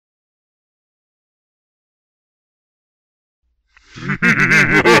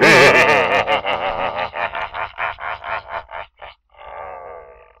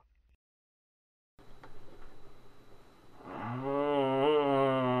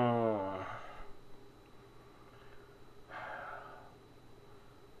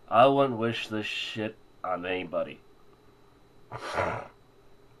I wouldn't wish this shit on anybody.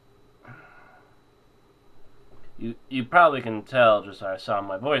 You probably can tell just by I sound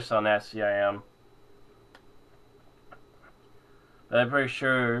my voice how nasty I am. But I'm pretty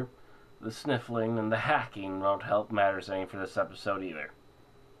sure the sniffling and the hacking won't help matters any for this episode either.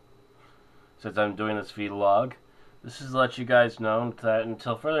 Since I'm doing this vlog, this is to let you guys know that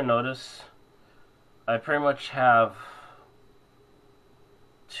until further notice, I pretty much have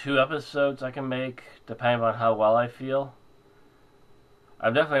 2 episodes I can make, depending on how well I feel.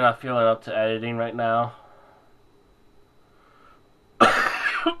 I'm definitely not feeling up to editing right now.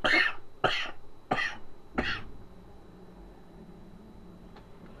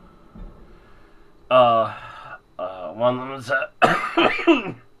 One of them's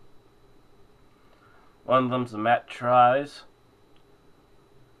one of them's the Matt Tries,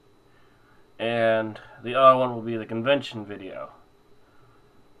 and the other one will be the convention video.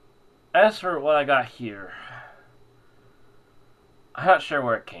 As for what I got here, I'm not sure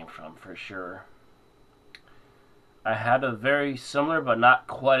where it came from for sure. I had a very similar but not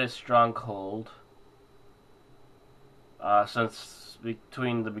quite as strong cold since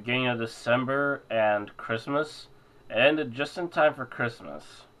between the beginning of December and Christmas. It ended just in time for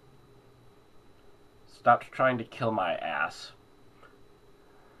Christmas. Stopped trying to kill my ass.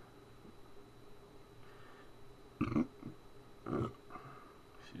 Excuse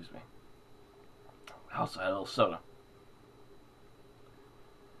me. I also had a little soda.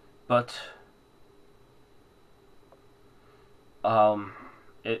 But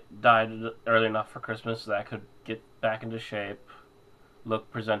it died early enough for Christmas that I could get back into shape,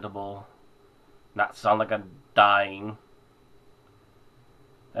 look presentable, not sound like I'm dying.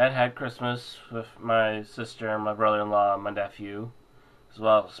 I had Christmas with my sister, my brother-in-law, and my nephew, as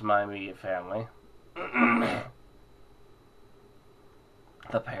well as my immediate family. The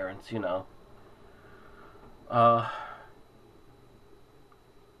parents, you know.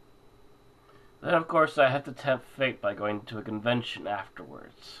 Then, of course, I had to tempt fate by going to a convention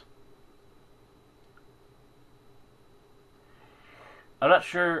afterwards. I'm not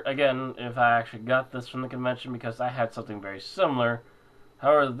sure, again, if I actually got this from the convention because I had something very similar.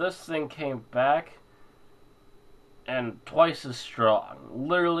 However, this thing came back and twice as strong.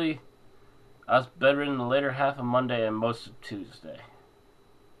 Literally, I was bedridden the later half of Monday and most of Tuesday.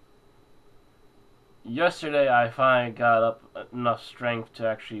 Yesterday, I finally got up enough strength to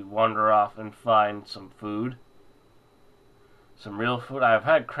actually wander off and find some food. Some real food. I've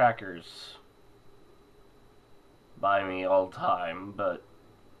had crackers by me all the time, but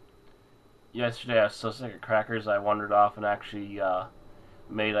yesterday I was so sick of crackers I wandered off and actually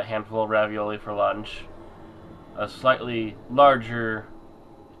made a handful of ravioli for lunch. A slightly larger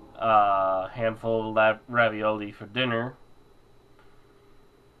handful of ravioli for dinner.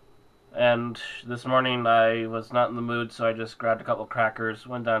 And this morning I was not in the mood, so I just grabbed a couple crackers,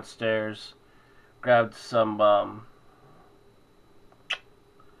 went downstairs, grabbed some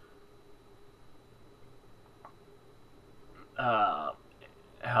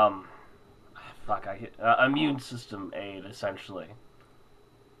immune system aid, essentially.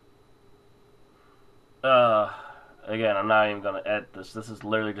 Again, I'm not even gonna edit this. This is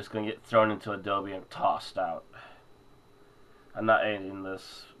literally just gonna get thrown into Adobe and tossed out. I'm not editing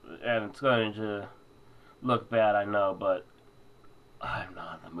this, and it's going to look bad, I know, but I'm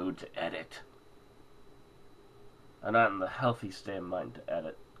not in the mood to edit. I'm not in the healthy state of mind to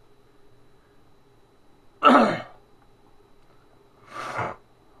edit.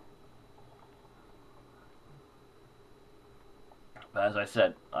 But as I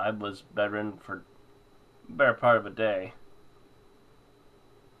said, I was bedridden for a better part of a day.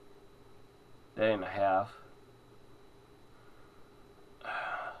 Day and a half.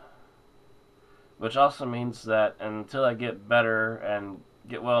 Which also means that until I get better and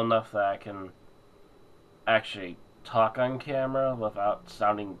get well enough that I can actually talk on camera without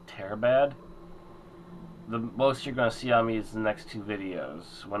sounding terrible, the most you're going to see on me is the next 2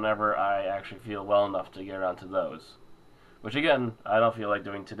 videos, whenever I actually feel well enough to get around to those. Which again, I don't feel like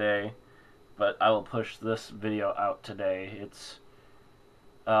doing today, but I will push this video out today. It's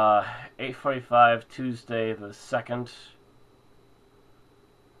 8:45 Tuesday the 2nd.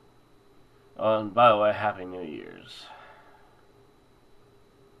 Oh, and by the way, Happy New Year's.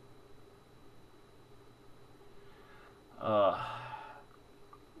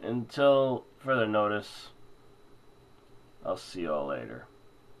 Until further notice, I'll see you all later.